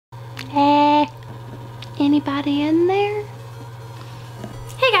Anybody in there?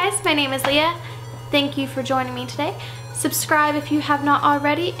 Hey guys, my name is Leah. Thank you for joining me today. Subscribe if you have not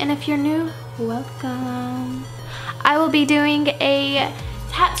already, and if you're new, welcome. I will be doing a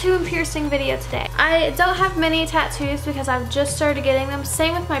tattoo and piercing video today. I don't have many tattoos because I've just started getting them.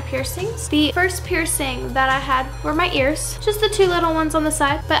 Same with my piercings. The first piercing that I had were my ears, just the two little ones on the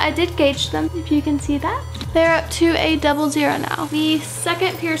side, but I did gauge them, if you can see that. They're up to a 00 now. The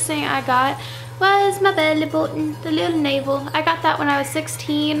second piercing I got was my belly button, the little navel. I got that when I was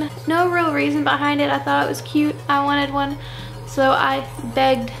 16. No real reason behind it. I thought it was cute. I wanted one, so I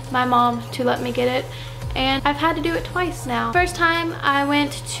begged my mom to let me get it. And I've had to do it twice now. First time I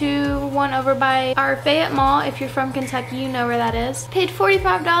went to one over by our Fayette Mall. If you're from Kentucky, you know where that is. Paid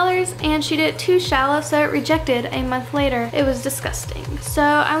 $45 and she did it too shallow, so it rejected a month later. It was disgusting. So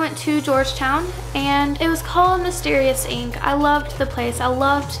I went to Georgetown and it was called Mysterious Ink. I loved the place. I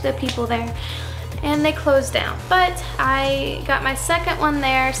loved the people there. And they closed down. But I got my second one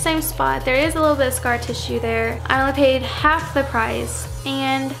there, same spot. There is a little bit of scar tissue there. I only paid half the price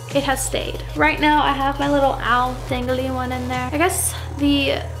and it has stayed. Right now I have my little owl dangly one in there. I guess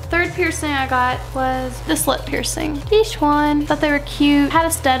the third piercing I got was this lip piercing. Each one, thought they were cute. Had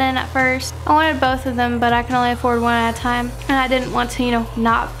a stud in at first. I wanted both of them, but I can only afford one at a time. And I didn't want to, you know,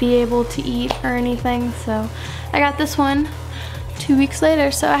 not be able to eat or anything. So I got this one 2 weeks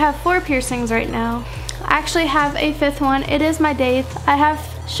later. So I have 4 piercings right now. I actually have a 5th one. It is my daith. I have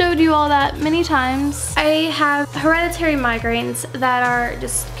showed you all that many times. I have hereditary migraines that are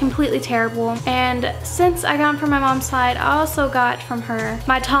just completely terrible, and since I got them from my mom's side, I also got from her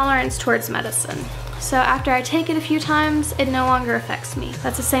my tolerance towards medicine. So after I take it a few times, it no longer affects me.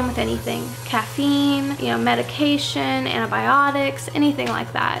 That's the same with anything. Caffeine, you know, medication, antibiotics, anything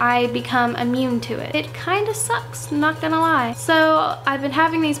like that. I become immune to it. It kind of sucks, not gonna lie. So I've been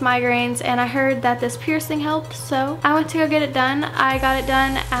having these migraines and I heard that this piercing helped, so I went to go get it done. I got it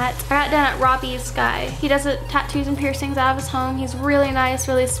done at Robbie's guy. He does tattoos and piercings out of his home. He's really nice,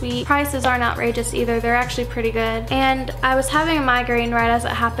 really sweet. Prices aren't outrageous either. They're actually pretty good. And I was having a migraine right as it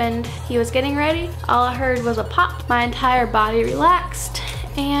happened. He was getting ready. All I heard was a pop. My entire body relaxed,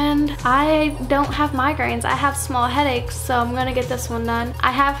 and I don't have migraines. I have small headaches, so I'm gonna get this one done.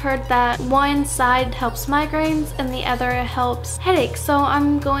 I have heard that one side helps migraines and the other helps headaches, so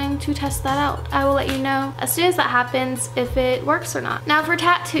I'm going to test that out. I will let you know as soon as that happens if it works or not. Now for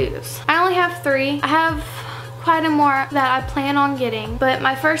tattoos, I only have 3. I have quite a more that I plan on getting, but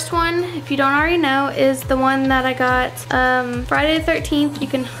my first one, if you don't already know, is the one that I got Friday the 13th. You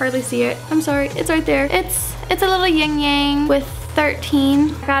can hardly see it. I'm sorry, it's right there. It's a little yin yang with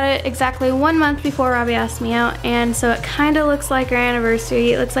 13. I got it exactly 1 month before Robbie asked me out, and so it kind of looks like our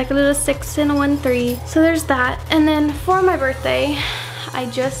anniversary. It looks like a little 6 and a 1-3. So there's that. And then for my birthday, I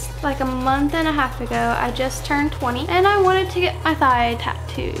just, like a month and a half ago, I just turned 20 and I wanted to get my thigh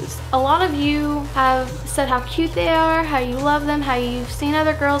tattoos. A lot of you have said how cute they are, how you love them, how you've seen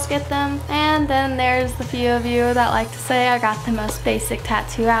other girls get them, and then there's the few of you that like to say I got the most basic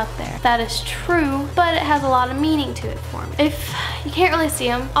tattoo out there. That is true, but it has a lot of meaning to it for me. If you can't really see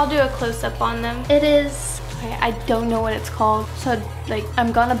them, I'll do a close-up on them. It is, I don't know what it's called, so like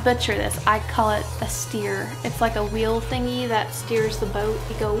I'm gonna butcher this. I call it a steer. It's like a wheel thingy that steers the boat.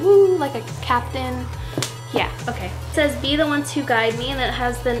 You go woo like a captain. Yeah, okay. It says be the ones who guide me, and it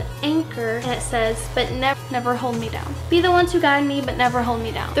has the anchor, and it says but never hold me down. Be the ones who guide me but never hold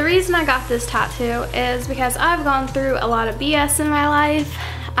me down. The reason I got this tattoo is because I've gone through a lot of BS in my life.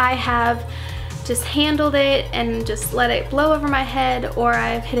 I have just handled it and just let it blow over my head, or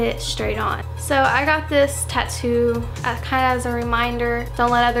I've hit it straight on. So I got this tattoo kind of as a reminder. Don't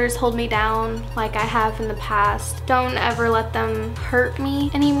let others hold me down like I have in the past. Don't ever let them hurt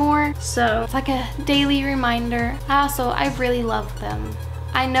me anymore. So it's like a daily reminder. I really love them.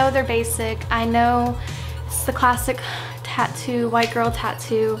 I know they're basic. I know it's the classic tattoo, white girl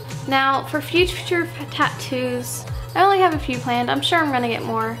tattoo. Now for future tattoos, I only have a few planned. I'm sure I'm gonna get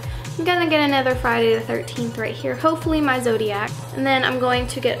more. I'm gonna get another Friday the 13th right here, hopefully my Zodiac. And then I'm going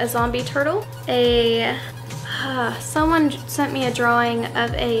to get a zombie turtle. Someone sent me a drawing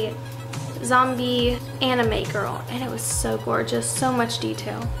of a zombie anime girl, and it was so gorgeous, so much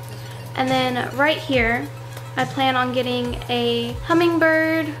detail. And then right here, I plan on getting a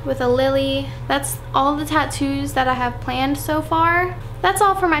hummingbird with a lily. That's all the tattoos that I have planned so far. That's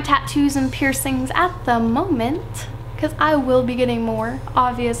all for my tattoos and piercings at the moment, because I will be getting more,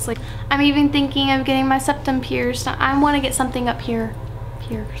 obviously. I'm even thinking of getting my septum pierced. I want to get something up here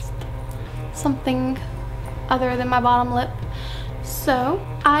pierced. Something other than my bottom lip. So,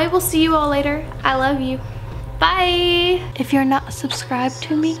 I will see you all later. I love you. Bye! If you're not subscribed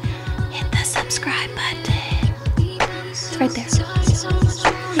to me, hit the subscribe button. Right there.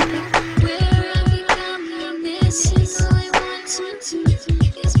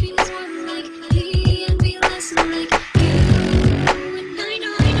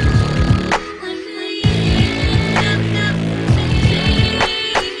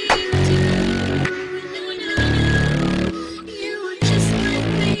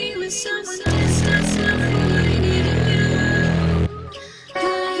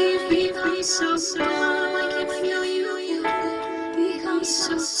 So small, I can feel you become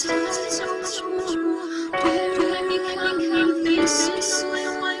so much more. Where I become this